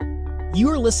You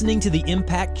are listening to the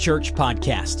Impact Church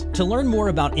podcast. To learn more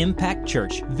about Impact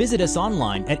Church, visit us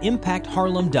online at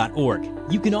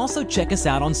impactharlem.org. You can also check us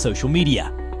out on social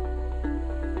media.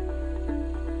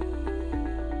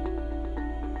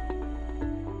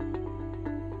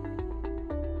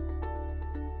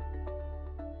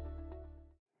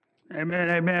 Amen,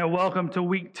 amen. Welcome to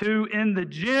week 2 in the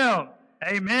gym.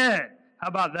 Amen. How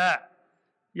about that?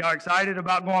 Y'all excited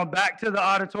about going back to the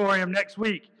auditorium next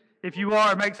week? If you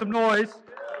are, make some noise.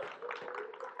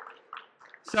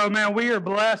 So, man, we are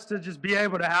blessed to just be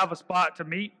able to have a spot to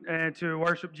meet and to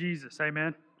worship Jesus.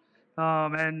 Amen.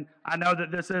 And I know that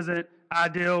this isn't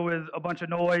ideal with a bunch of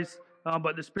noise,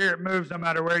 but the Spirit moves no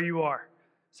matter where you are.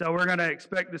 So we're going to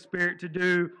expect the Spirit to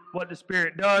do what the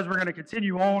Spirit does. We're going to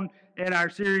continue on in our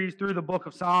series through the book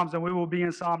of Psalms, and we will be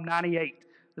in Psalm 98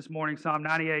 this morning, Psalm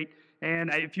 98.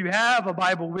 And if you have a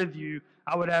Bible with you,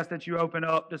 I would ask that you open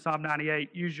up to Psalm 98.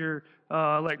 Use your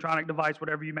electronic device,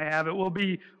 whatever you may have. It will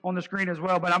be on the screen as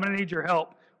well, but I'm going to need your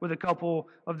help with a couple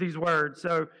of these words.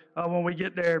 So when we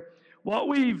get there, what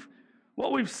we've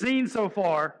seen so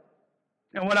far,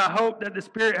 and what I hope that the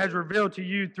Spirit has revealed to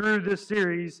you through this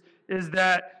series, is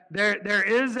that there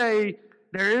is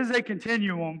a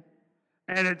continuum,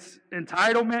 and it's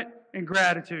entitlement and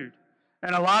gratitude.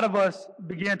 And a lot of us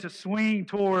begin to swing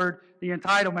toward the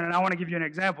entitlement, and I want to give you an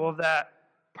example of that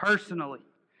personally.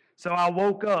 So I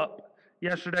woke up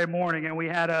yesterday morning, and we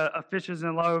had a Fishes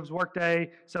and Loaves work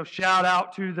day, so shout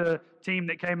out to the team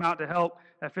that came out to help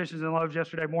at Fishes and Loaves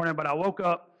yesterday morning. But I woke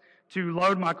up to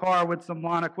load my car with some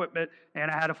lawn equipment,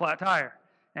 and I had a flat tire.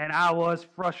 And I was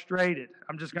frustrated.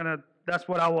 That's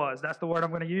what I was. That's the word I'm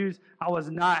going to use. I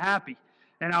was not happy.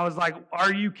 And I was like,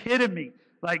 are you kidding me?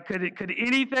 Like, could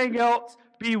anything else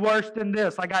be worse than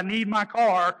this? Like, I need my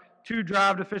car to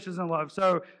drive to Fishes and Loaves.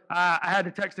 So I had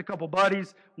to text a couple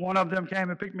buddies. One of them came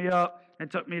and picked me up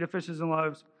and took me to Fishes and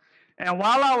Loaves. And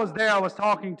while I was there, I was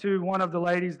talking to one of the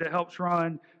ladies that helps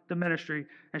run the ministry.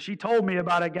 And she told me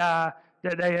about a guy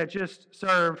that they had just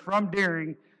served from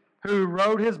Deering who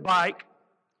rode his bike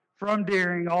from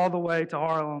Deering all the way to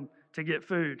Harlem to get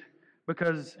food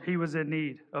because he was in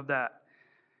need of that.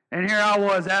 And here I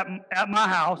was at my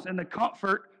house in the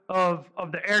comfort of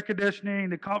the air conditioning,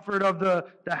 the comfort of the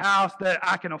house that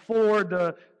I can afford,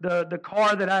 the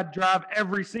car that I drive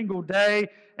every single day,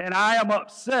 and I am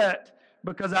upset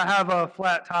because I have a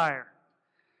flat tire.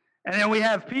 And then we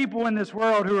have people in this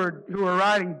world who are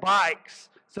riding bikes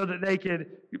so that they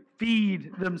could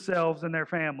feed themselves and their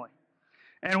family.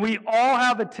 And we all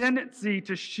have a tendency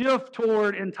to shift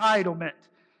toward entitlement,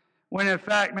 when in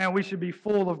fact, man, we should be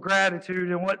full of gratitude.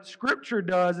 And what Scripture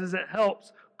does is it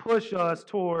helps push us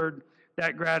toward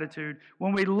that gratitude.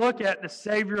 When we look at the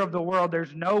Savior of the world,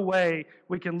 there's no way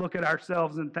we can look at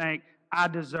ourselves and think, I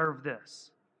deserve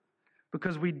this,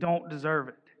 because we don't deserve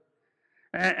it.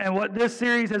 And what this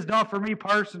series has done for me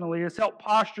personally is helped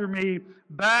posture me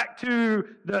back to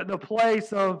the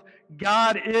place of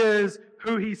God is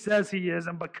who He says He is.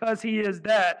 And because He is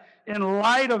that, in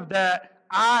light of that,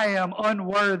 I am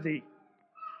unworthy.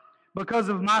 Because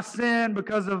of my sin,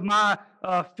 because of my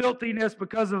filthiness,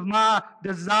 because of my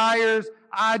desires,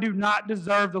 I do not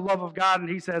deserve the love of God. And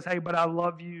He says, hey, but I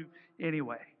love you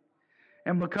anyway.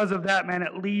 And because of that, man,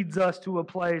 it leads us to a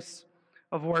place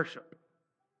of worship.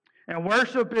 And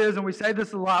worship is, and we say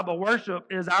this a lot, but worship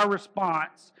is our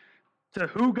response to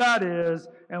who God is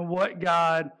and what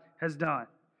God has done.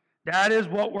 That is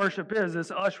what worship is.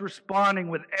 It's us responding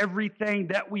with everything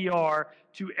that we are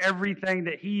to everything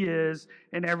that He is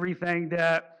and everything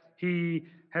that He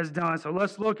has done. So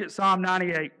let's look at Psalm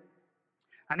 98.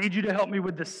 I need you to help me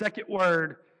with the second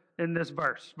word in this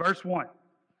verse. Verse 1.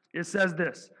 It says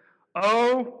this,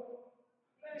 oh,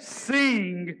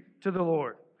 sing to the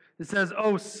Lord. It says,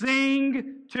 oh,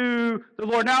 sing to the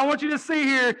Lord. Now, I want you to see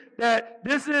here that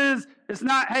it's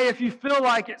not, hey, if you feel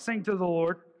like it, sing to the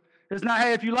Lord. It's not,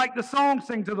 hey, if you like the song,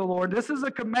 sing to the Lord. This is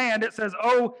a command. It says,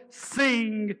 oh,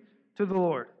 sing to the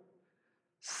Lord.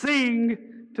 Sing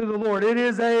to the Lord. It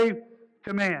is a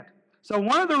command. So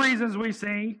one of the reasons we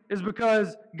sing is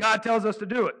because God tells us to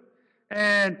do it.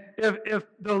 And if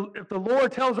the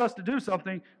Lord tells us to do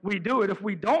something, we do it. If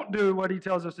we don't do what He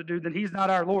tells us to do, then He's not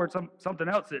our Lord. Something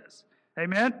else is.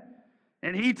 Amen?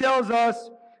 And He tells us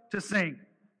to sing.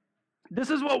 This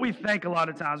is what we think a lot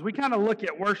of times. We kind of look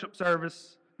at worship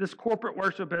service, this corporate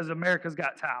worship, as America's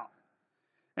Got Talent.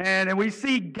 And we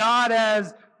see God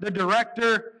as the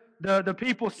director, the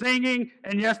people singing,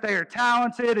 and yes, they are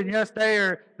talented, and yes, they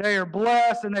are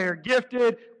blessed, and they are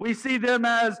gifted. We see them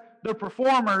as the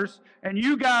performers, and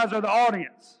you guys are the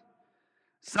audience.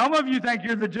 Some of you think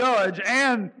you're the judge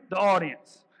and the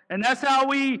audience. And that's how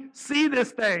we see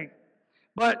this thing.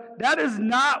 But that is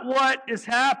not what is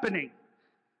happening.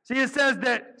 See, it says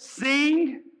that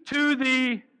sing to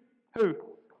the who?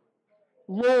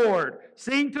 Lord.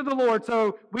 Sing to the Lord.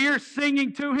 So we are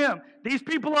singing to Him. These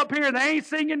people up here, they ain't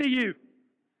singing to you.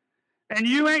 And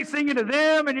you ain't singing to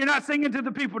them, and you're not singing to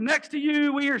the people next to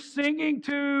you. We are singing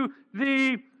to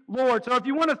the Lord. So if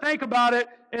you want to think about it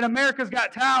in America's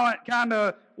Got Talent kind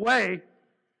of way,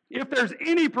 if there's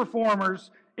any performers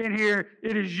in here,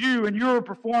 it is you, and you're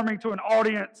performing to an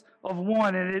audience of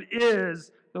one, and it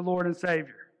is the Lord and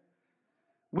Savior.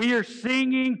 We are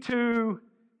singing to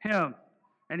Him,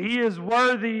 and He is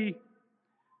worthy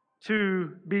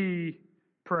to be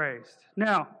praised.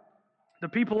 Now, the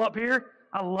people up here,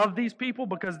 I love these people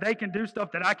because they can do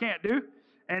stuff that I can't do,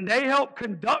 and they help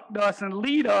conduct us and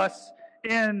lead us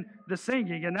in the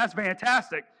singing, and that's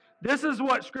fantastic. This is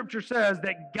what Scripture says,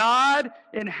 that God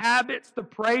inhabits the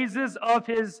praises of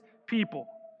His people.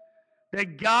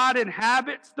 That God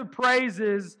inhabits the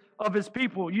praises of His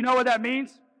people. You know what that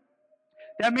means?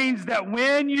 That means that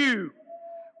when you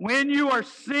are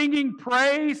singing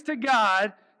praise to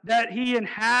God, that He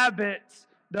inhabits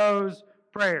those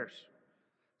prayers.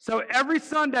 So every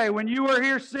Sunday when you are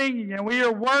here singing and we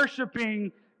are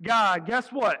worshiping God, guess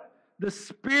what? The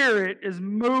Spirit is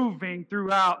moving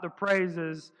throughout the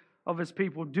praises of His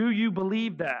people. Do you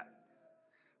believe that?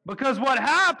 Because what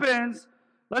happens,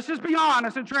 let's just be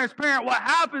honest and transparent, what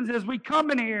happens is we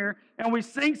come in here and we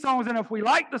sing songs, and if we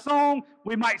like the song,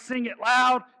 we might sing it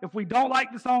loud. If we don't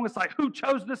like the song, it's like, who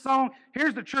chose this song?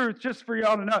 Here's the truth, just for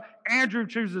y'all to know. Andrew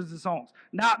chooses the songs,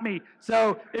 not me.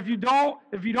 So if you don't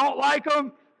like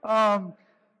them,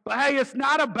 but hey, it's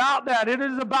not about that. It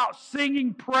is about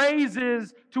singing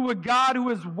praises to a God who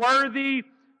is worthy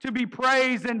to be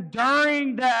praised. And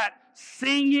during that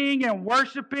singing and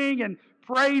worshiping and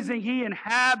praising, He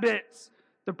inhabits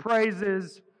the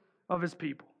praises of His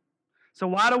people. So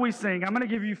why do we sing? I'm going to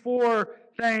give you 4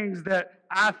 things that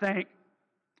I think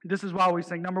this is why we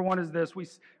sing. Number 1 is this.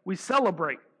 We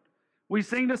celebrate. We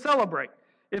sing to celebrate.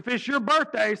 If it's your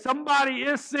birthday, somebody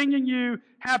is singing you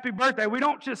happy birthday. We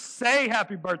don't just say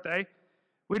happy birthday.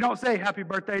 We don't say happy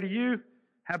birthday to you,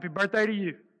 happy birthday to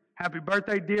you. Happy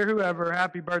birthday, dear whoever,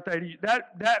 happy birthday to you.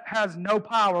 That has no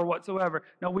power whatsoever.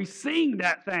 No, we sing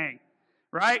that thing,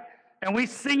 right? And we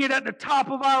sing it at the top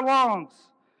of our lungs.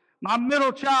 My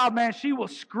middle child, man, she will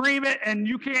scream it, and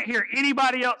you can't hear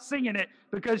anybody else singing it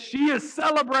because she is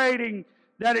celebrating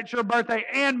that it's your birthday,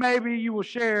 and maybe you will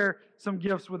share some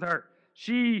gifts with her.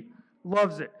 She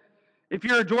loves it. If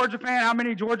you're a Georgia fan, how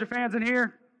many Georgia fans in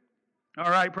here?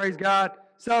 All right, praise God.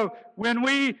 So when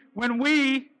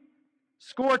we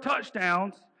score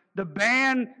touchdowns, the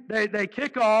band, they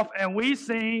kick off, and we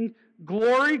sing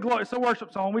glory, glory. It's a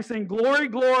worship song. We sing glory,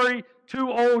 glory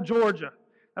to old Georgia.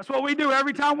 That's what we do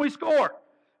every time we score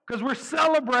because we're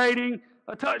celebrating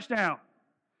a touchdown.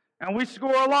 And we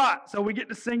score a lot, so we get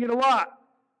to sing it a lot.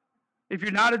 If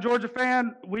you're not a Georgia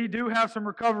fan, we do have some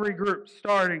recovery groups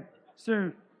starting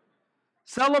soon.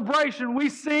 Celebration, we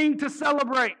sing to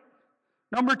celebrate.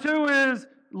 Number 2 is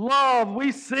love.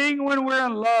 We sing when we're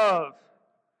in love.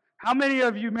 How many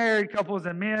of you married couples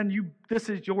and men, this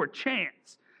is your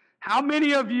chance? How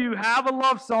many of you have a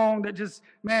love song that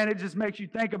it just makes you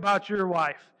think about your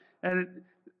wife? And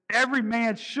every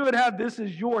man should have, this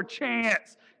is your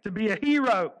chance to be a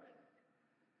hero.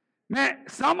 Man,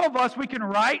 some of us, we can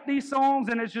write these songs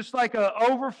and it's just like an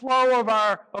overflow of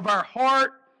our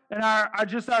heart and our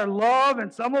love.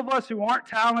 And some of us who aren't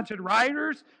talented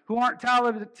writers, who aren't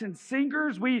talented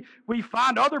singers, we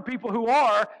find other people who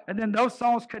are, and then those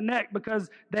songs connect because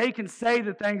they can say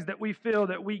the things that we feel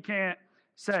that we can't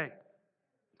say.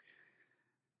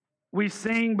 We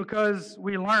sing because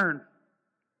we learn.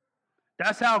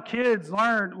 That's how kids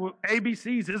learn.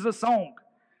 ABCs is a song.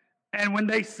 And when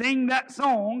they sing that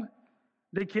song,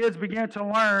 the kids begin to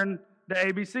learn the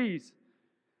ABCs.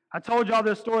 I told y'all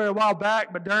this story a while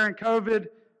back, but during COVID,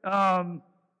 I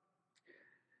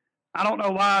don't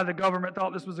know why the government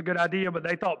thought this was a good idea, but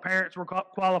they thought parents were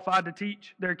qualified to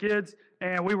teach their kids,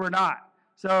 and we were not.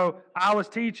 So I was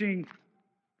teaching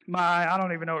I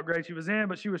don't even know what grade she was in,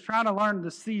 but she was trying to learn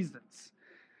the seasons.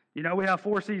 You know, we have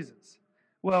 4 seasons.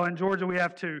 Well, in Georgia we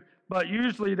have 2, but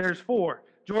usually there's 4.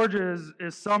 Georgia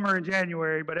is summer and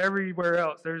January, but everywhere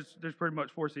else there's pretty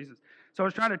much 4 seasons. So I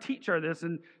was trying to teach her this,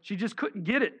 and she just couldn't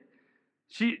get it.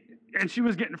 She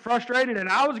was getting frustrated, and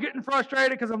I was getting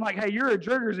frustrated because I'm like, hey, you're a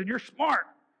Jiggers and you're smart.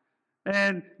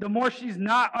 And the more she's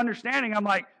not understanding, I'm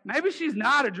like, maybe she's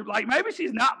not maybe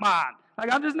she's not mine.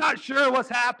 Like, I'm just not sure what's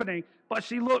happening, but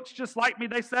she looks just like me,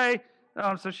 they say,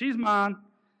 so she's mine.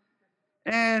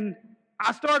 And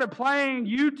I started playing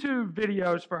YouTube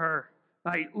videos for her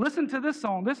Like, listen to this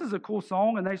song. This is a cool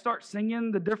song. And they start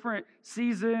singing the different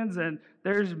seasons, and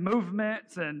there's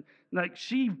movements. And like,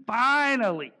 she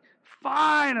finally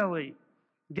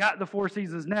got the 4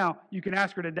 seasons. Now, you can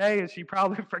ask her today, and she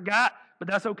probably forgot, but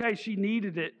that's okay. She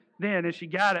needed it then, and she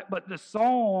got it. But the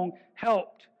song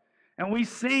helped. And we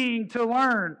sing to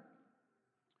learn.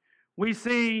 We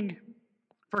sing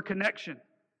for connection.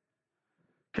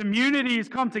 Communities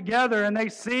come together, and they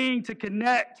sing to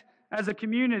connect as a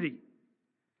community.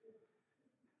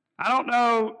 I don't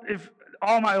know if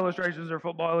all my illustrations are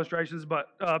football illustrations, but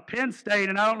Penn State,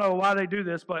 and I don't know why they do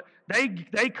this, but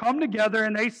they come together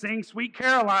and they sing Sweet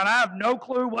Caroline. I have no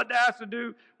clue what that has to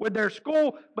do with their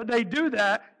school, but they do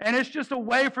that, and it's just a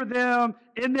way for them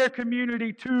in their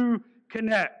community to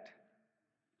connect.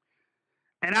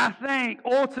 And I think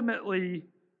ultimately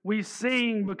we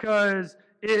sing because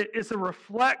it's a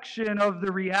reflection of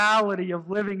the reality of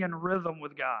living in rhythm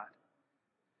with God.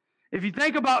 If you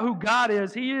think about who God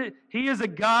is, He is a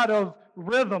God of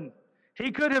rhythm.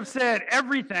 He could have said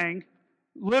everything,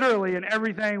 literally, and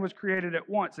everything was created at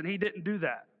once, and He didn't do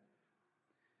that.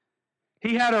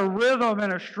 He had a rhythm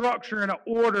and a structure and an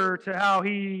order to how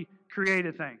He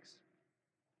created things.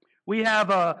 We have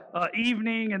a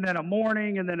evening, and then a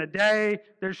morning, and then a day.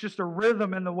 There's just a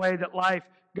rhythm in the way that life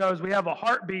goes. We have a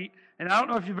heartbeat, and I don't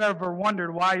know if you've ever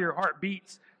wondered why your heart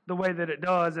beats the way that it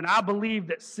does. And I believe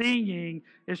that singing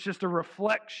is just a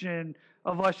reflection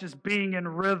of us just being in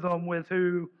rhythm with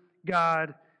who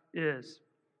God is.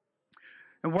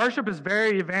 And worship is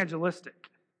very evangelistic.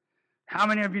 How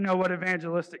many of you know what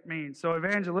evangelistic means? So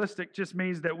evangelistic just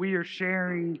means that we are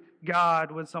sharing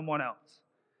God with someone else.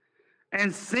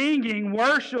 And singing,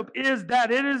 worship is that.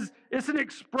 It's an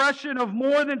expression of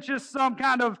more than just some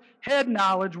kind of head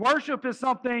knowledge. Worship is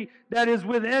something that is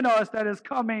within us, that is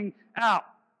coming out.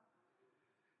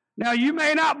 Now, you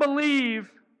may not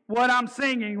believe what I'm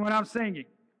singing when I'm singing.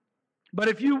 But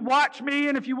if you watch me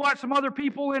and if you watch some other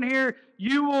people in here,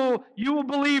 you will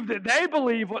believe that they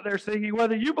believe what they're singing,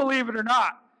 whether you believe it or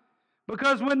not.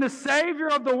 Because when the Savior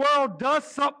of the world does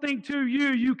something to you,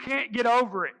 you can't get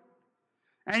over it.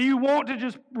 And you want to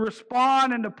just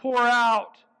respond and to pour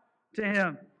out to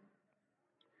Him.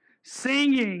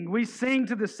 Singing, we sing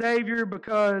to the Savior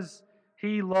because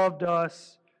He loved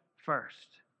us first.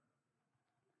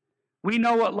 We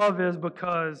know what love is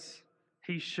because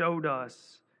He showed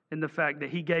us in the fact that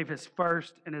He gave His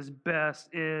first and His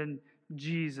best in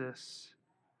Jesus.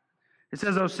 It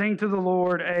says, "Oh, sing to the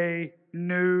Lord a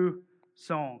new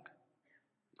song."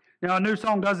 Now, a new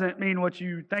song doesn't mean what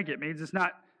you think it means. It's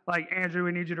not like, Andrew,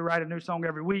 we need you to write a new song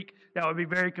every week. That would be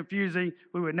very confusing.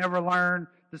 We would never learn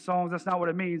the songs. That's not what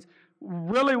it means.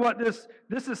 Really what this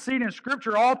is seen in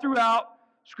Scripture, all throughout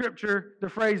Scripture, the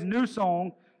phrase new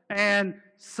song. And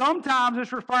sometimes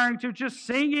it's referring to just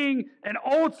singing an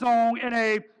old song in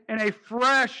a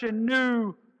fresh and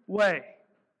new way.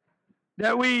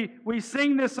 That we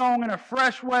sing this song in a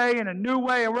fresh way, in a new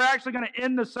way, and we're actually going to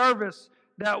end the service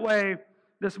that way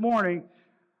this morning.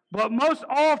 But most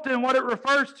often what it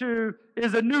refers to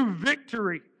is a new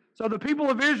victory. So the people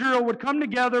of Israel would come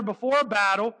together before a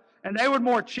battle, and they would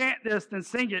more chant this than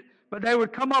sing it, but they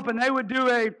would come up and they would do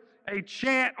a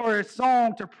chant or a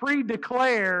song to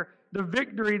pre-declare the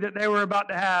victory that they were about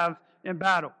to have in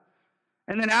battle.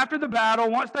 And then after the battle,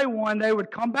 once they won, they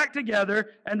would come back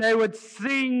together and they would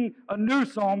sing a new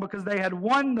song because they had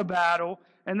won the battle,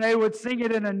 and they would sing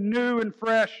it in a new and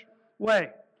fresh way.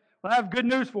 Well, I have good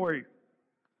news for you.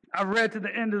 I've read to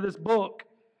the end of this book,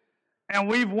 and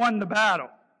we've won the battle.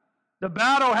 The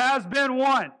battle has been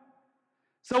won.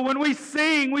 So when we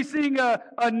sing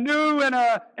a new and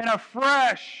a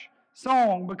fresh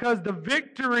song because the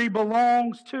victory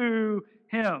belongs to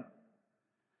Him.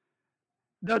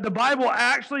 The Bible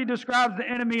actually describes the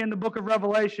enemy in the book of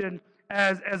Revelation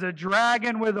as a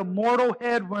dragon with a mortal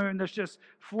head wound that's just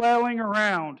flailing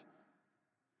around,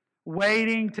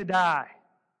 waiting to die.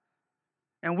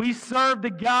 And we serve the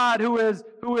God who has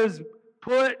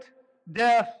put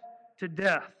death to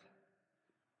death.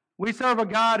 We serve a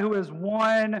God who has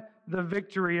won the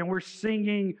victory, and we're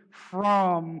singing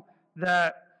from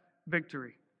that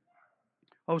victory.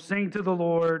 Oh, sing to the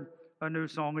Lord a new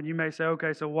song. And you may say,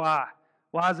 okay, so why?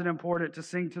 Why is it important to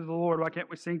sing to the Lord? Why can't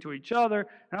we sing to each other?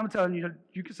 And I'm telling you,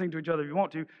 you can sing to each other if you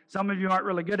want to. Some of you aren't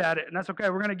really good at it, and that's okay.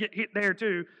 We're going to get hit there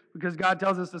too, because God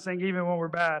tells us to sing even when we're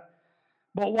bad.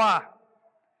 But why?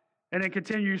 And it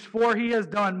continues, "For He has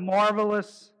done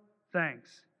marvelous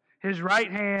things. His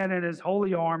right hand and His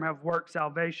holy arm have worked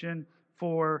salvation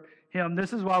for Him."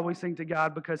 This is why we sing to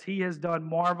God, because He has done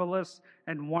marvelous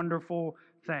and wonderful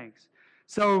things.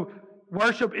 So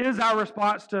worship is our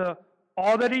response to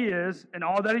all that he is and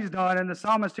all that he's done. And the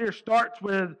psalmist here starts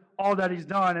with all that he's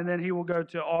done, and then he will go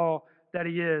to all that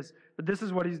he is. But this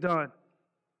is what he's done.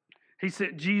 He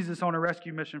sent Jesus on a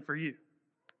rescue mission for you.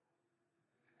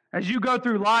 As you go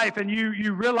through life and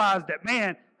you realize that,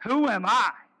 man, who am I?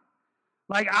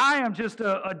 Like, I am just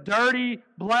a dirty,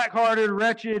 black-hearted,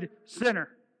 wretched sinner.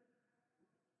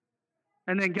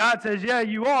 And then God says, yeah,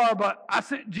 you are, but I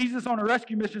sent Jesus on a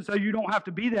rescue mission so you don't have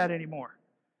to be that anymore.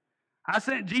 I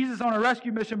sent Jesus on a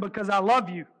rescue mission because I love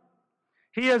you.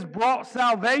 He has brought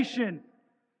salvation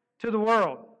to the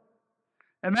world.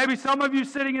 And maybe some of you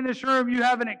sitting in this room, you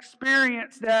haven't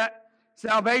experienced that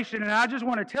salvation. And I just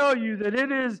want to tell you that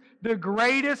it is the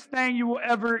greatest thing you will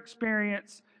ever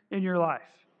experience in your life.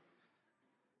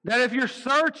 That if you're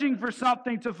searching for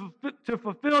something to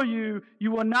fulfill you,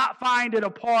 you will not find it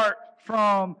apart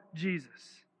from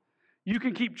Jesus. You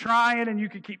can keep trying and you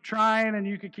can keep trying and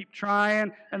you can keep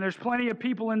trying. And there's plenty of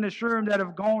people in this room that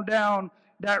have gone down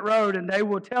that road, and they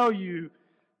will tell you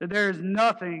that there is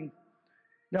nothing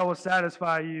that will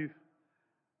satisfy you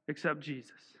except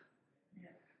Jesus.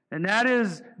 And that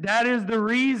is the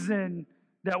reason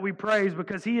that we praise,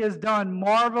 because He has done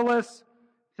marvelous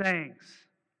things.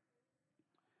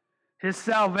 His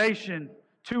salvation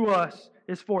to us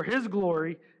is for His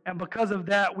glory, and because of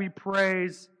that we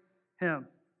praise Him.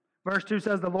 Verse 2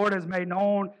 says, the Lord has made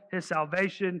known His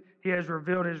salvation. He has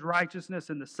revealed His righteousness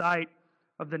in the sight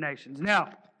of the nations. Now,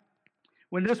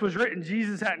 when this was written,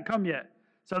 Jesus hadn't come yet.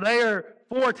 So they are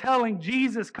foretelling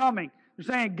Jesus coming.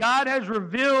 They're saying God has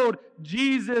revealed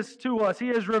Jesus to us. He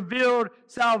has revealed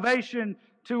salvation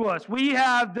to us. We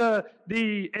have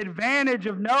the advantage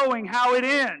of knowing how it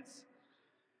ends.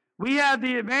 We have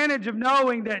the advantage of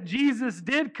knowing that Jesus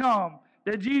did come,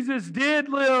 that Jesus did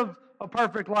live a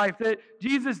perfect life, that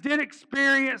Jesus did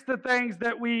experience the things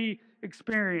that we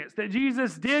experienced, that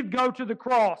Jesus did go to the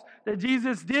cross, that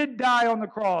Jesus did die on the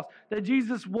cross, that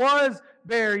Jesus was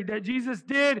buried, that Jesus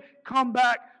did come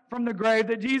back from the grave,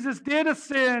 that Jesus did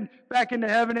ascend back into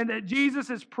heaven, and that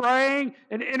Jesus is praying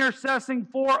and intercessing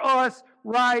for us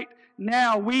right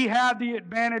now. We have the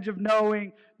advantage of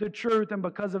knowing the truth, and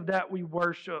because of that, we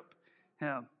worship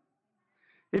Him.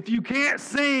 If you can't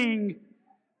sing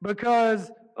because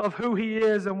of who He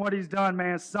is and what He's done,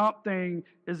 man, something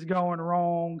is going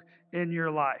wrong in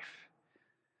your life.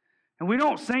 And we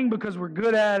don't sing because we're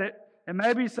good at it, and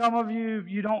maybe some of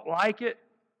you don't like it,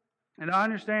 and I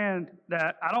understand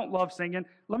that. I don't love singing.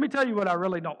 Let me tell you what I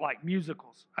really don't like: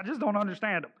 musicals. I just don't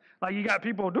understand them. Like, you got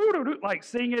people like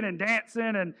singing and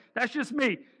dancing, and that's just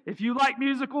me. If you like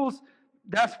musicals,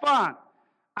 that's fine.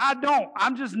 I don't.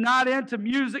 I'm just not into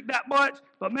music that much.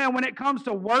 But man, when it comes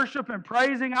to worship and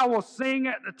praising, I will sing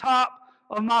at the top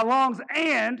of my lungs.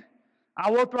 And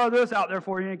I will throw this out there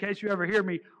for you in case you ever hear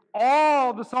me.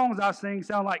 All the songs I sing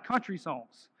sound like country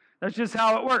songs. That's just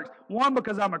how it works. One,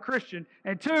 because I'm a Christian.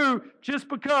 And two, just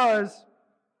because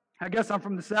I guess I'm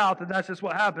from the South and that's just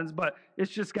what happens. But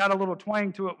it's just got a little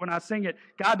twang to it when I sing it.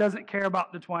 God doesn't care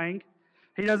about the twang.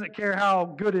 He doesn't care how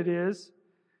good it is.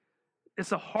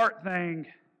 It's a heart thing.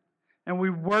 And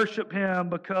we worship Him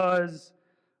because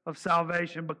of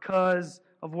salvation, because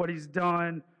of what He's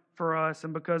done for us,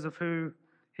 and because of who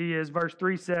He is. Verse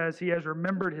 3 says, He has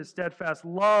remembered His steadfast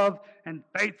love and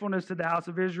faithfulness to the house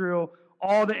of Israel.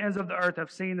 All the ends of the earth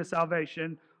have seen the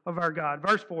salvation of our God.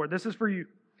 Verse 4, this is for you.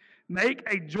 Make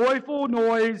a joyful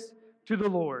noise to the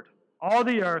Lord, all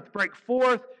the earth. Break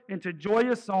forth into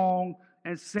joyous song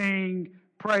and sing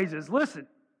praises. Listen.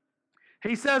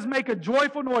 He says make a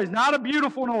joyful noise, not a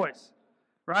beautiful noise,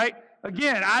 right?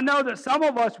 Again, I know that some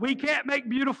of us, we can't make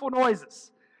beautiful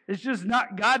noises. It's just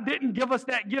not, God didn't give us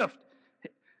that gift.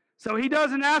 So He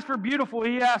doesn't ask for beautiful,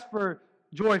 He asks for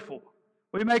joyful.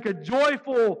 We make a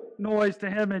joyful noise to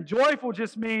Him, and joyful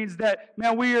just means that,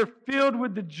 man, we are filled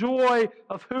with the joy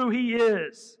of who He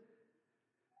is.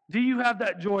 Do you have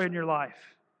that joy in your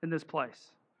life in this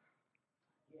place?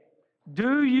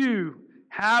 Do you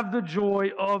have the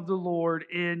joy of the Lord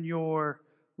in your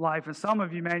life? And some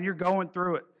of you, man, you're going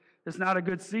through it. It's not a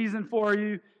good season for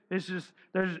you. It's just,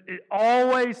 it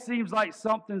always seems like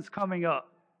something's coming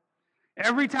up.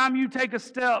 Every time you take a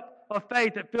step of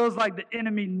faith, it feels like the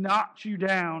enemy knocks you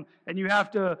down and you have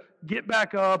to get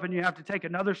back up and you have to take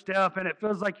another step and it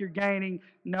feels like you're gaining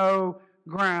no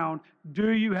ground.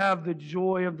 Do you have the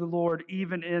joy of the Lord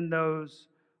even in those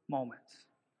moments?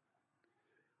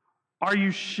 Are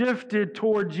you shifted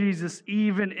toward Jesus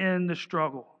even in the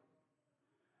struggle?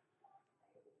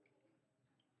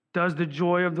 Does the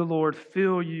joy of the Lord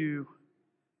fill you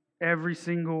every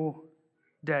single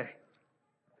day?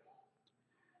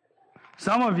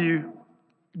 Some of you,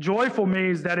 Joyful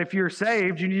means that if you're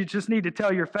saved, you just need to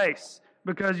tell your face,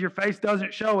 because your face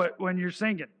doesn't show it when you're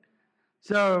singing.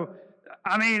 So,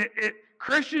 I mean,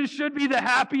 Christians should be the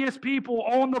happiest people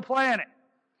on the planet.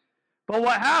 But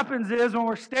what happens is when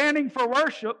we're standing for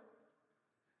worship,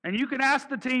 and you can ask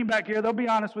the team back here, they'll be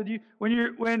honest with you, when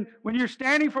you're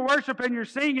standing for worship and you're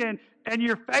singing and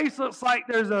your face looks like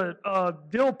there's a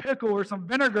dill pickle or some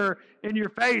vinegar in your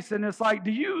face, and it's like,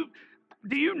 do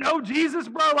you know Jesus,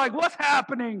 bro? Like, what's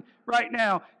happening right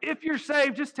now? If you're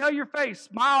saved, just tell your face,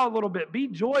 smile a little bit, be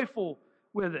joyful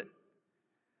with it.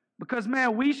 Because,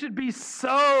 man, we should be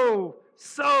so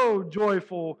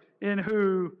joyful in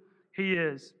who He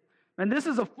is. And this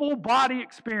is a full body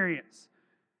experience.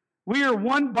 We are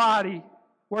one body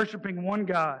worshiping one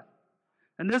God.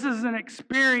 And this is an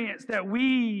experience that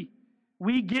we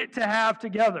get to have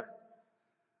together.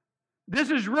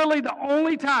 This is really the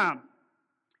only time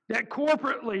that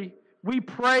corporately we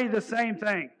pray the same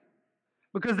thing.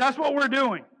 Because that's what we're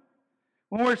doing.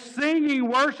 When we're singing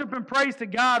worship and praise to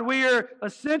God, we are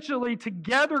essentially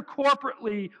together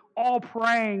corporately all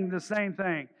praying the same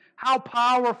thing. How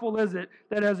powerful is it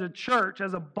that as a church,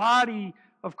 as a body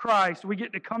of Christ, we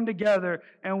get to come together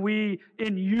and we,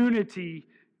 in unity,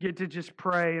 get to just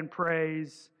pray and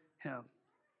praise Him.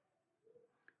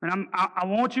 And I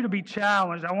want you to be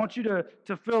challenged. I want you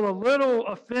to feel a little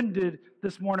offended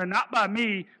this morning, not by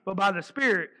me, but by the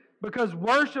Spirit, because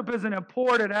worship is an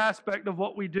important aspect of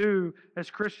what we do as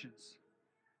Christians.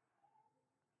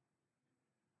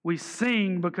 We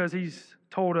sing because He's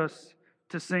told us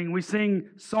to sing. We sing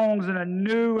songs in a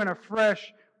new and a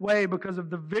fresh way because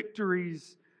of the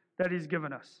victories that He's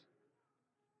given us.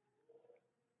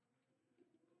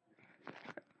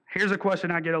 Here's a question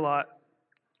I get a lot.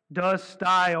 Does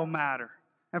style matter?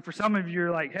 And for some of you,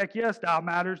 you're like, heck yes, style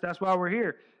matters. That's why we're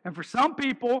here. And for some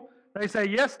people, they say,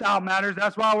 yes, style matters.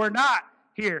 That's why we're not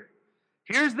here.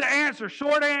 Here's the answer.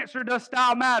 Short answer, does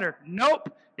style matter?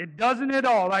 Nope, it doesn't at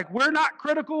all. Like, we're not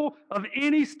critical of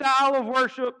any style of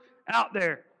worship out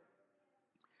there.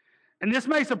 And this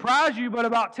may surprise you, but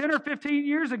about 10 or 15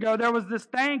 years ago, there was this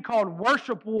thing called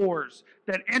worship wars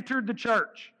that entered the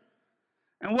church.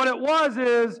 And what it was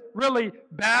is, really,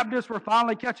 Baptists were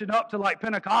finally catching up to like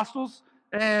Pentecostals,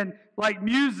 and like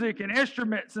music and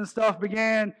instruments and stuff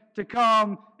began to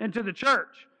come into the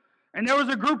church. And there was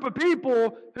a group of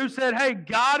people who said, hey,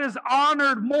 God is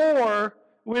honored more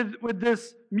with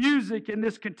this music and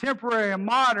this contemporary and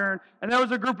modern. And there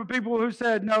was a group of people who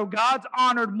said, no, God's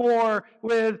honored more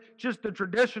with just the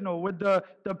traditional, with the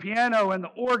piano and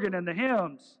the organ and the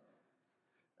hymns.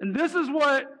 And this is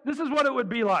what it would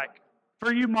be like.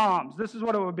 For you moms, this is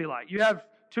what it would be like. You have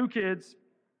 2 kids.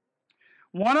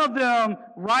 One of them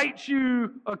writes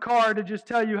you a card to just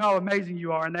tell you how amazing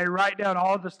you are, and they write down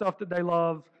all the stuff that they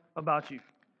love about you.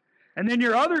 And then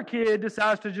your other kid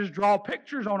decides to just draw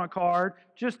pictures on a card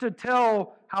just to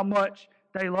tell how much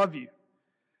they love you.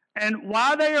 And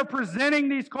while they are presenting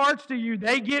these cards to you,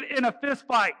 they get in a fist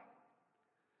fight.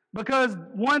 Because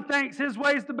one thinks his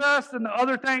way's the best and the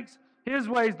other thinks his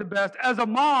way's the best. As a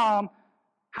mom,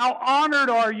 how honored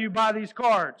are you by these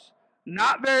cards?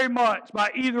 Not very much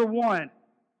by either one.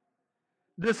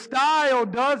 The style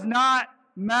does not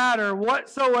matter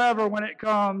whatsoever when it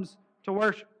comes to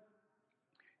worship.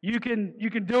 You can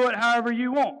do it however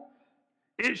you want.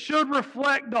 It should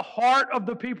reflect the heart of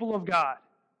the people of God.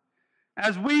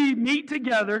 As we meet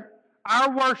together,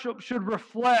 our worship should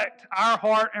reflect our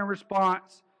heart and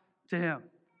response to Him.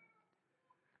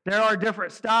 There are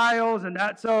different styles, and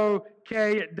that's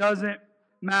okay. It doesn't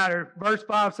matter. Verse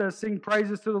 5 says, sing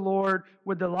praises to the Lord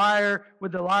with the lyre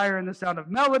and the sound of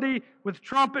melody, with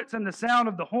trumpets and the sound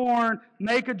of the horn.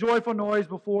 Make a joyful noise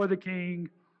before the King,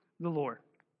 the Lord.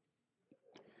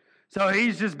 So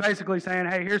he's just basically saying,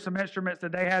 hey, here's some instruments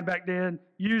that they had back then.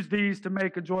 Use these to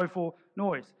make a joyful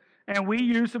noise. And we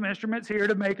use some instruments here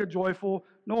to make a joyful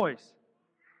noise.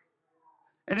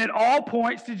 And it all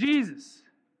points to Jesus.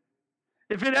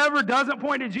 If it ever doesn't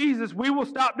point to Jesus, we will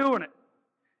stop doing it.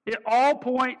 It all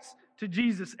points to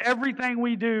Jesus. Everything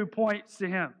we do points to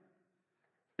Him.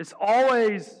 It's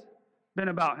always been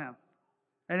about Him.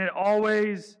 And it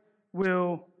always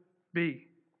will be.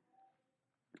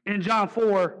 In John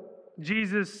 4,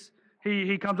 Jesus,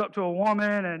 he comes up to a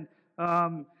woman,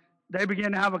 and they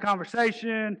begin to have a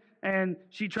conversation, and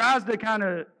she tries to kind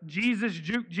of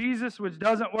juke Jesus, which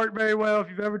doesn't work very well. If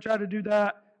you've ever tried to do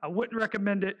that, I wouldn't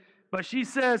recommend it. But she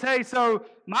says, hey, so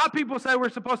my people say we're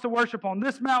supposed to worship on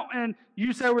this mountain.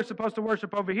 You say we're supposed to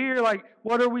worship over here. Like,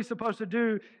 what are we supposed to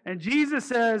do? And Jesus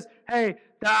says, hey,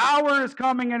 the hour is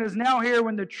coming and is now here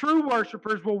when the true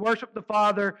worshipers will worship the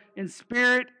Father in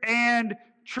spirit and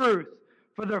truth.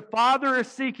 for the Father is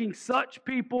seeking such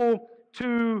people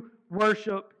to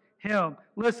worship Him.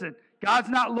 Listen, God's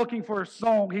not looking for a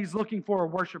song, He's looking for a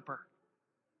worshiper.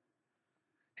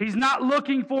 He's not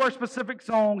looking for a specific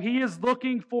song, He is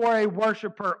looking for a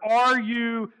worshiper. Are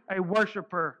you a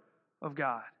worshiper of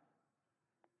God?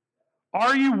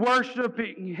 Are you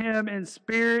worshiping Him in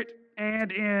spirit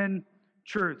and in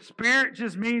truth? Spirit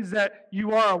just means that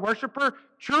you are a worshiper.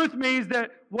 Truth means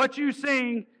that what you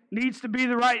sing needs to be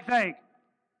the right thing.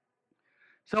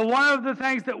 So one of the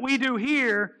things that we do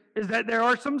here is that there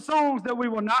are some songs that we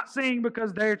will not sing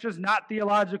because they're just not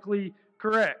theologically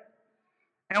correct.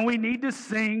 And we need to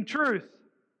sing truth.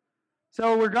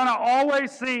 So we're going to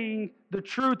always sing the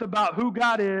truth about who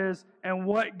God is and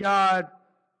what God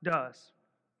does.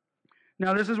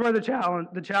 Now, this is where the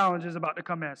challenge is about to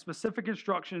come in. Specific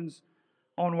instructions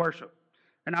on worship.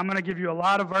 And I'm going to give you a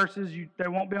lot of verses. They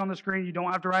won't be on the screen. You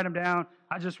don't have to write them down.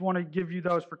 I just want to give you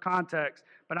those for context.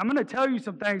 But I'm going to tell you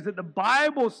some things that the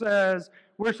Bible says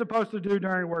we're supposed to do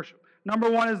during worship. Number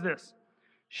one is this.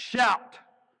 Shout.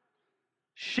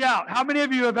 Shout. How many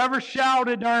of you have ever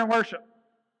shouted during worship?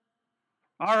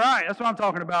 All right, that's what I'm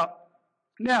talking about.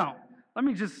 Now, let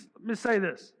me say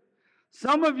this.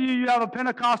 Some of you have a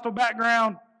Pentecostal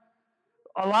background.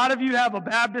 A lot of you have a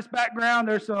Baptist background.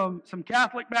 There's some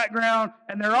Catholic background,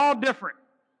 and they're all different.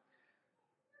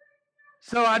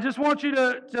 So I just want you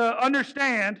to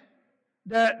understand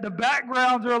that the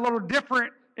backgrounds are a little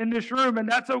different in this room, and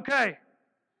that's okay.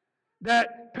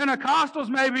 That Pentecostals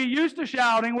may be used to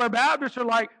shouting, where Baptists are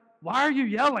like, why are you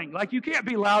yelling? Like, you can't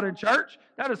be loud in church.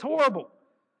 That is horrible.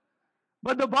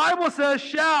 But the Bible says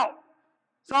shout.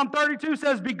 Psalm 32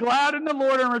 says, be glad in the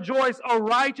Lord and rejoice, O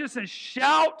righteous, and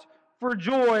shout for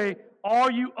joy,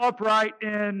 all you upright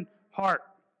in heart.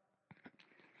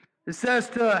 It says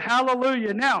to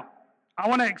hallelujah. Now, I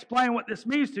want to explain what this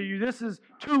means to you. This is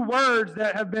two words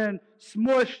that have been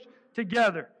smushed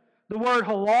together. The word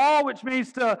halal, which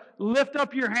means to lift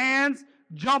up your hands,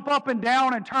 jump up and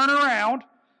down, and turn around.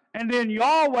 And then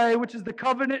Yahweh, which is the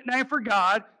covenant name for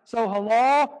God. So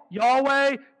halal,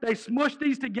 Yahweh, they smush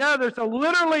these together. So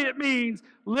literally it means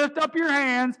lift up your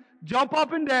hands, jump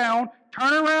up and down,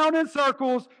 turn around in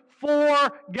circles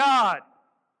for God.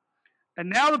 And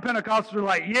now the Pentecostals are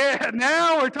like, yeah,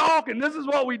 now we're talking. This is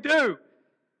what we do.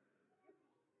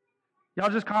 Y'all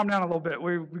just calm down a little bit.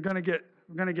 We're gonna get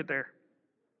there.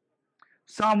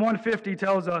 Psalm 150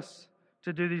 tells us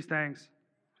to do these things.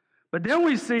 But then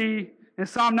we see in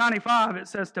Psalm 95, it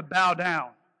says to bow down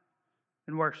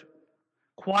and worship.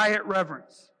 Quiet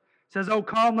reverence. It says, oh,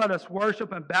 come, let us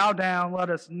worship and bow down. Let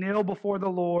us kneel before the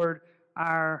Lord,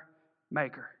 our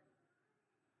Maker.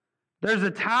 There's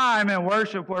a time in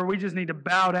worship where we just need to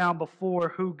bow down before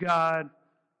who God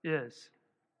is.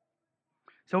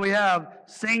 So we have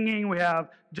singing, we have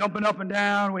jumping up and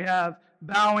down, we have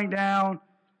bowing down.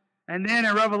 And then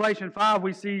in Revelation 5,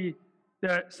 we see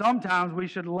that sometimes we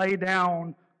should lay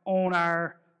down on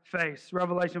our face.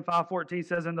 Revelation 5:14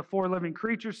 says, and the four living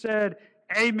creatures said,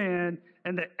 amen,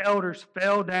 and the elders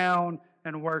fell down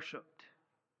and worshiped.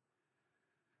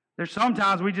 There's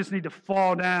sometimes we just need to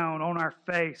fall down on our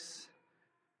face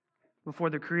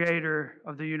before the Creator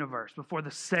of the universe, before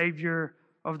the Savior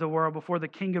of the world, before the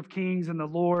King of Kings and the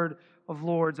Lord of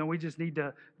Lords, and we just need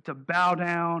to bow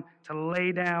down, to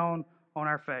lay down on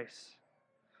our face.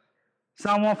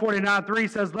 Psalm 149:3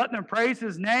 says, let them praise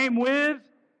His name with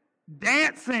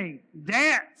dancing.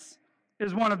 Dance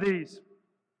is one of these.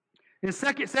 In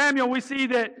 2 Samuel, we see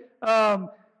that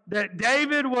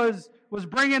David was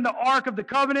bringing the Ark of the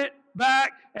Covenant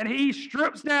back, and he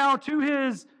strips down to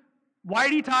his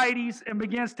whitey-tighties and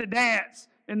begins to dance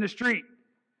in the street.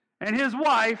 And his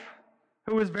wife,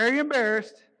 who is very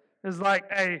embarrassed, is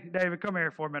like, hey, David, come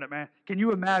here for a minute, man. Can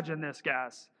you imagine this,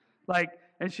 guys?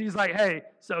 And she's like, hey,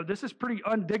 so this is pretty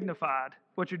undignified,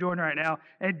 what you're doing right now.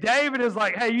 And David is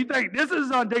like, hey, you think this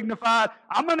is undignified?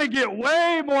 I'm going to get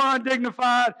way more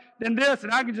undignified than this.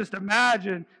 And I can just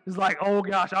imagine, it's like, oh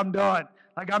gosh, I'm done.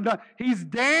 I'm done. He's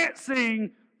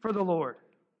dancing for the Lord.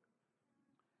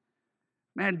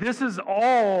 Man, this is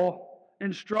all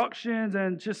instructions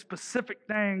and just specific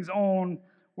things on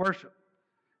worship.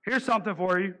 Here's something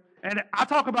for you. And I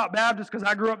talk about Baptists because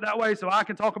I grew up that way, so I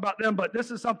can talk about them, but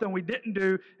this is something we didn't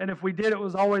do, and if we did, it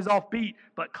was always offbeat.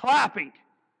 But clapping.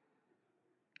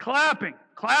 Clapping.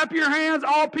 Clap your hands,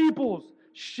 all peoples.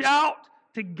 Shout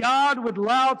to God with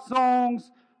loud songs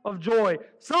of joy.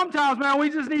 Sometimes, man, we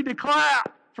just need to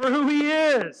clap for who He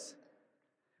is.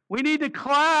 We need to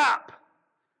clap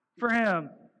for Him.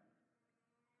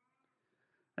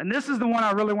 And this is the one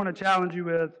I really want to challenge you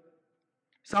with.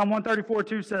 Psalm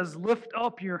 134:2 says, lift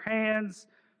up your hands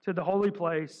to the holy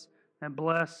place. and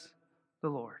bless the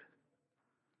Lord.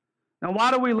 Now,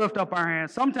 why do we lift up our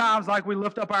hands? Sometimes, like, we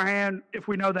lift up our hand if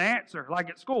we know the answer, like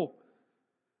at school.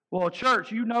 Well,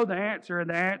 church, you know the answer, and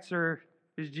the answer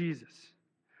is Jesus.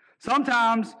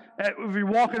 Sometimes, if you're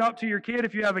walking up to your kid,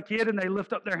 if you have a kid and they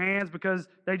lift up their hands because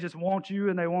they just want you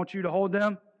and they want you to hold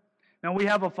them, and we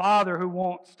have a Father who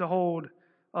wants to hold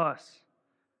us.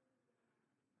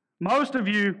 Most of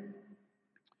you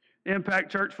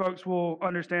Impact Church folks will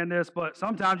understand this, but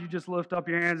sometimes you just lift up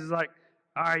your hands. It's like,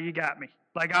 all right, you got me.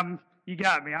 Like, you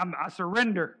got me. I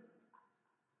surrender.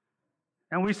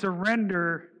 And we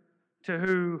surrender to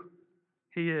who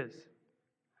He is.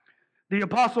 The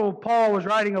Apostle Paul was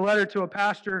writing a letter to a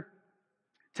pastor,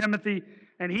 Timothy,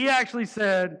 and he actually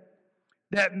said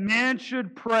that men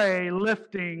should pray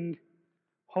lifting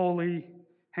holy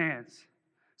hands.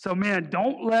 So men,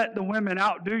 don't let the women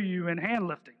outdo you in hand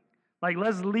lifting. Like,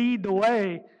 let's lead the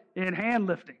way in hand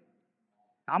lifting.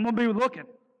 I'm going to be looking.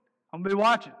 I'm going to be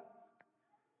watching.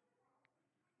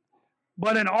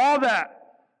 But in all that,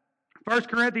 1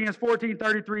 Corinthians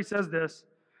 14:33 says this,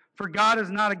 "For God is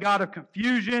not a God of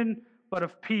confusion, but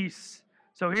of peace."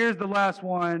 So here's the last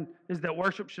one, is that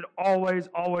worship should always,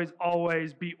 always,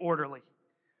 always be orderly.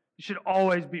 It should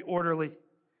always be orderly.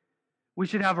 We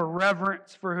should have a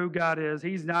reverence for who God is.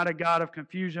 He's not a God of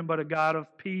confusion, but a God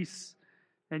of peace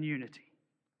and unity.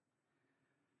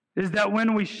 Is that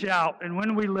when we shout and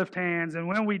when we lift hands and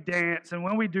when we dance and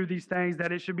when we do these things,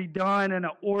 that it should be done in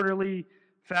an orderly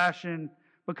fashion,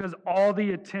 because all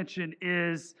the attention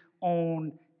is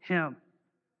on Him.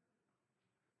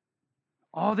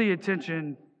 All the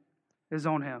attention is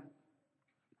on Him.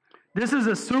 This is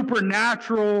a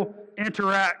supernatural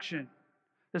interaction.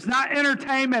 It's not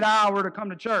entertainment hour to come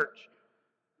to church.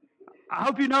 I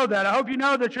hope you know that. I hope you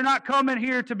know that you're not coming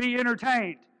here to be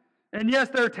entertained. And yes,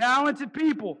 they're talented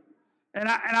people. And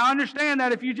I understand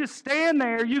that if you just stand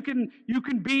there, you can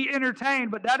be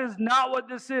entertained, but that is not what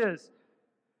this is.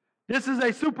 This is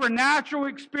a supernatural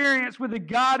experience with a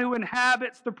God who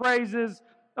inhabits the praises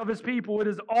of His people. It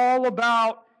is all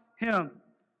about Him.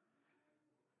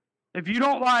 If you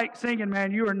don't like singing,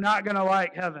 man, you are not going to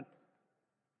like heaven.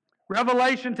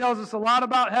 Revelation tells us a lot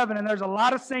about heaven, and there's a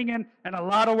lot of singing and a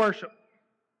lot of worship.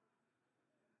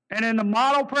 And in the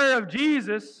model prayer of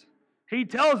Jesus, He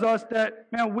tells us that,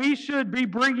 man, we should be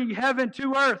bringing heaven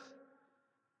to earth.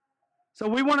 So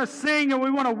we want to sing and we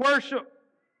want to worship.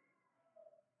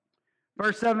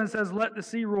 Verse 7 says, "Let the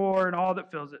sea roar and all that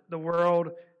fills it, the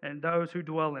world and those who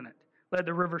dwell in it. Let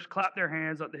the rivers clap their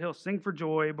hands, let the hills sing for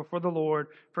joy before the Lord,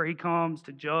 for He comes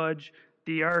to judge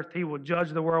the earth. He will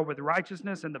judge the world with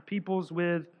righteousness and the peoples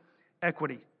with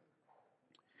equity."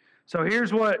 So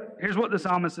here's what the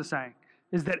psalmist is saying,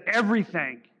 is that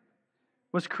everything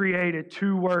was created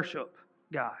to worship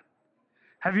God.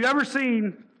 Have you ever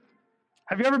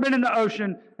been in the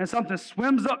ocean and something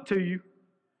swims up to you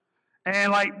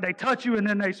and like they touch you and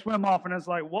then they swim off and it's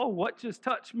like, whoa, what just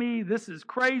touched me? This is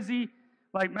crazy.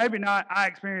 Like, maybe not. I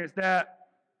experienced that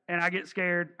and I get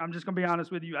scared. I'm just going to be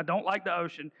honest with you. I don't like the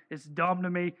ocean. It's dumb to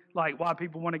me, like, why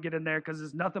people want to get in there, because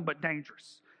it's nothing but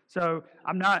dangerous. So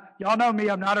y'all know me,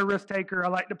 I'm not a risk taker. I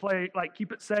like to play, like,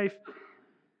 keep it safe.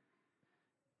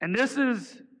 And this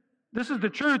is the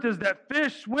truth, is that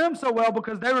fish swim so well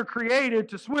because they were created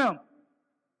to swim.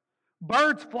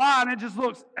 Birds fly and it just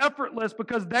looks effortless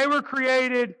because they were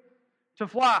created to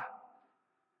fly.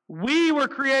 We were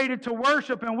created to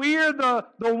worship, and we are the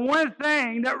one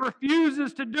thing that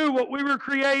refuses to do what we were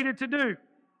created to do.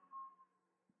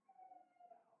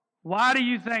 Why do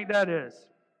you think that is?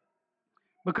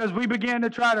 Because we began to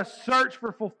try to search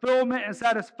for fulfillment and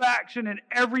satisfaction in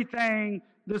everything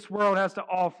this world has to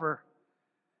offer.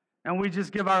 And we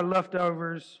just give our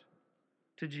leftovers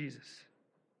to Jesus.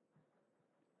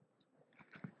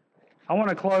 I want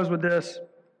to close with this.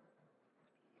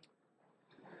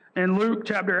 In Luke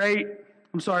chapter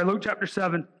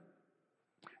 7,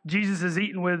 Jesus is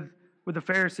eating with the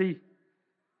Pharisee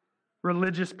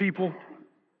religious people.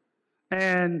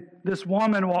 And this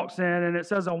woman walks in, and it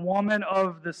says a woman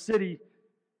of the city.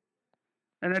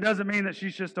 And it doesn't mean that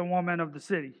she's just a woman of the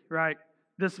city, right?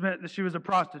 This meant that she was a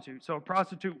prostitute. So a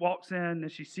prostitute walks in,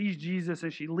 and she sees Jesus,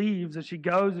 and she leaves, and she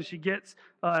goes, and she gets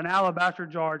an alabaster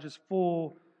jar just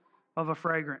full of a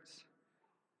fragrance,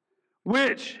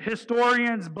 which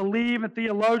historians believe and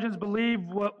theologians believe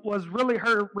was really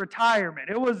her retirement.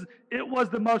 It was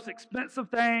the most expensive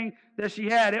thing that she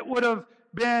had. It would have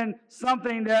been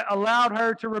something that allowed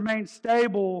her to remain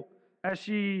stable as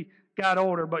she got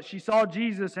older. But she saw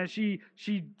Jesus, and she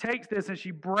takes this and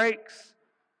she breaks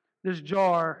this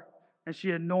jar and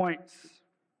she anoints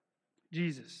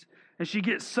Jesus. And she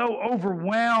gets so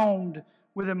overwhelmed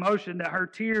with emotion that her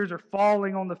tears are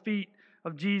falling on the feet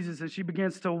of Jesus, and she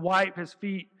begins to wipe his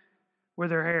feet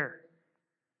with her hair.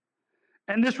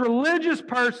 And this religious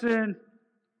person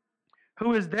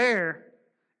who is there,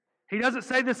 he doesn't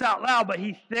say this out loud, but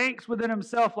he thinks within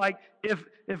himself, like,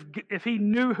 if he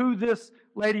knew who this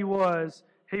lady was,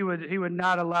 he would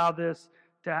not allow this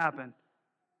to happen.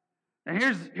 And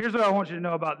here's what I want you to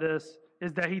know about this,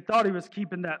 is that he thought he was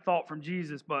keeping that thought from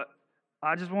Jesus, but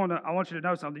I want you to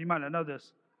know something. You might not know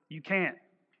this. You can't.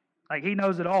 Like, he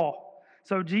knows it all.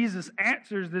 So Jesus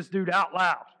answers this dude out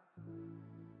loud.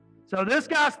 So this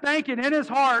guy's thinking in his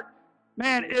heart,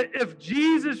 man, if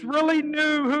Jesus really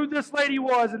knew who this lady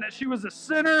was and that she was a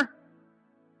sinner,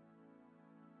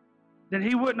 then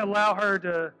he wouldn't allow her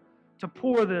to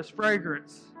pour this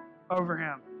fragrance over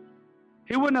him.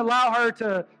 He wouldn't allow her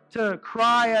to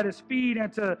cry at his feet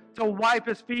and to wipe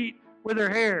his feet with her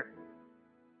hair.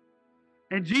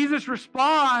 And Jesus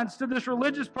responds to this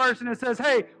religious person and says,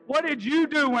 hey, what did you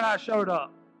do when I showed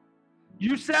up?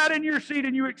 You sat in your seat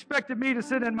and you expected me to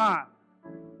sit in mine.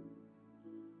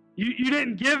 You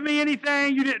didn't give me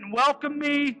anything. You didn't welcome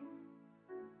me.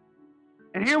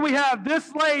 And here we have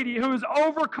this lady who is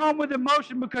overcome with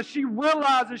emotion because she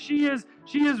realizes she is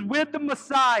with the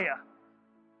Messiah.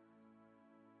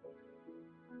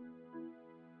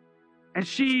 And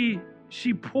she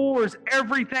pours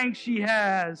everything she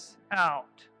has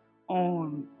out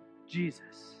on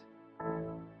Jesus.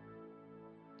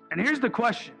 And here's the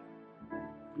question.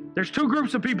 There's two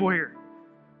groups of people here.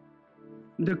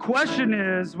 The question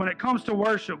is, when it comes to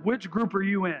worship, which group are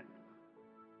you in?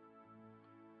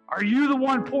 Are you the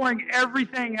one pouring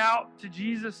everything out to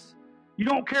Jesus? You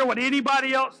don't care what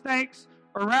anybody else thinks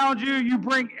around you. You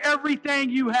bring everything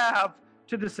you have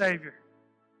to the Savior.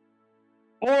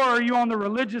 Or are you on the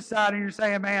religious side and you're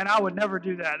saying, man, I would never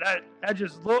do that. That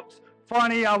just looks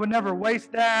funny. I would never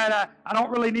waste that. I don't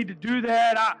really need to do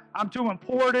that. I'm too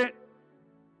important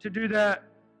to do that.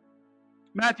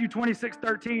 Matthew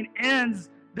 26:13 ends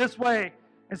this way.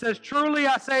 It says, truly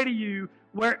I say to you,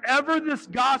 wherever this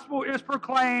gospel is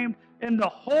proclaimed in the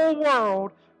whole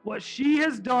world, what she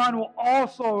has done will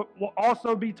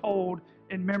also be told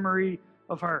in memory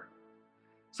of her.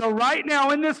 So right now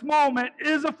in this moment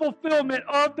is a fulfillment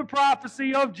of the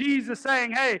prophecy of Jesus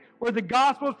saying, hey, where the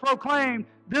gospel is proclaimed,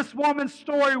 this woman's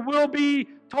story will be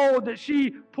told that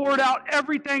she poured out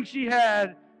everything she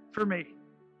had for me.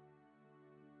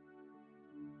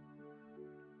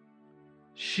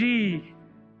 She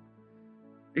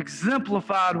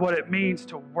exemplified what it means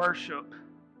to worship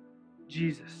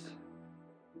Jesus.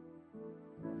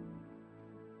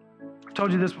 I've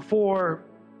told you this before,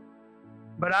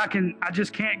 but I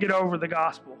just can't get over the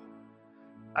gospel.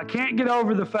 I can't get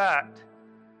over the fact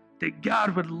that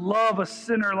God would love a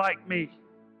sinner like me.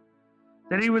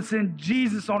 That he would send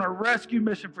Jesus on a rescue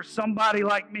mission for somebody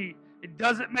like me. It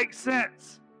doesn't make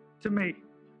sense to me.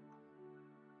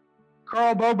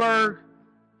 Carl Boberg,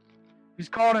 he's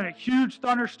caught in a huge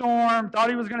thunderstorm, thought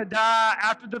he was going to die.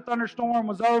 After the thunderstorm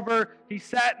was over, he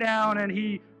sat down and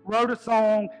he wrote a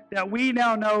song that we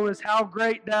now know as How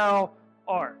Great Thou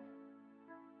Art.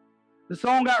 The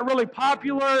song got really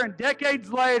popular, and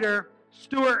decades later,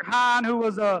 Stuart Hine, who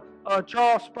was a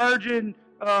Charles Spurgeon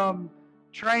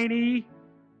trainee,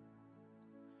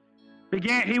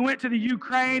 he went to the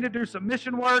Ukraine to do some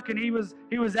mission work, and he was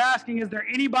asking, is there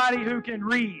anybody who can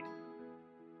read?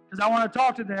 Because I want to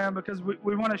talk to them, because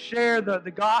we want to share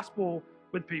the gospel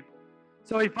with people.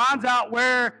 So he finds out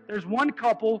where there's one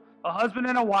couple, a husband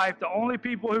and a wife, the only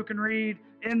people who can read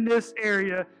in this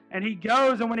area, and he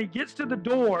goes, and when he gets to the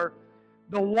door,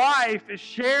 the wife is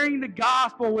sharing the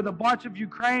gospel with a bunch of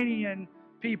Ukrainian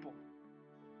people.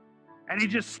 And he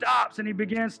just stops and he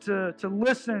begins to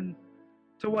listen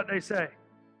to what they say.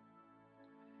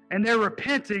 And they're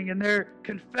repenting and they're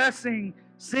confessing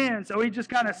sin. So he just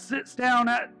kind of sits down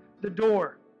at the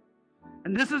door.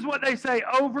 And this is what they say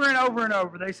over and over and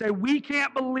over. They say, we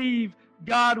can't believe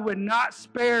God would not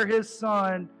spare his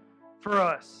son for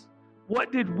us.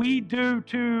 What did we do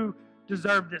to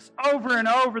deserve this? Over and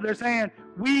over they're saying,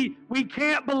 we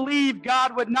can't believe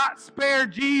God would not spare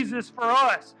Jesus for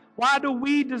us. Why do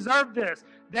we deserve this?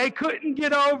 They couldn't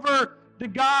get over the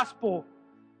gospel.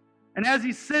 And as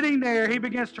he's sitting there, he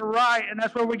begins to write, and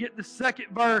that's where we get the second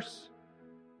verse.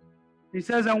 He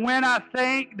says, and when I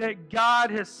think that God,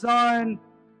 his son,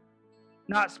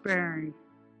 not sparing,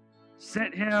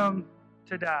 sent him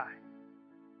to die,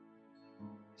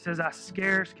 he says, I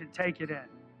scarce can take it in.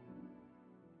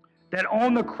 That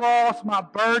on the cross, my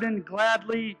burden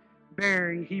gladly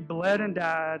bearing, he bled and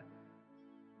died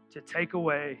to take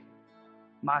away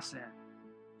my sin.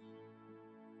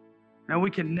 And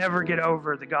we can never get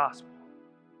over the gospel.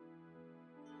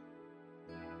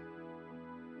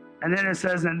 And then it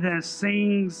says, and then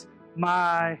sings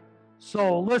my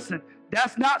soul. Listen,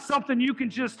 that's not something you can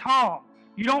just hum.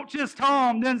 You don't just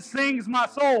hum, then sings my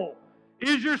soul.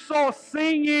 Is your soul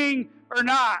singing or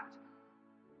not?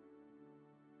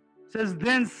 It says,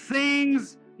 then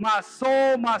sings my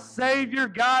soul, my Savior,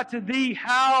 God, to thee,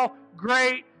 how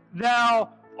great thou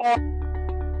art.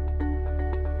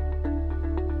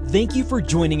 Thank you for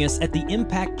joining us at the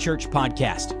Impact Church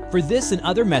Podcast. For this and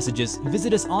other messages,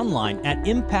 visit us online at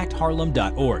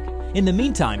impactharlem.org. In the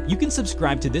meantime, you can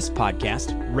subscribe to this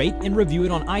podcast, rate and review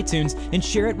it on iTunes, and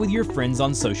share it with your friends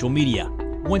on social media.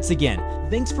 Once again,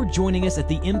 thanks for joining us at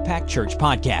the Impact Church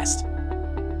Podcast.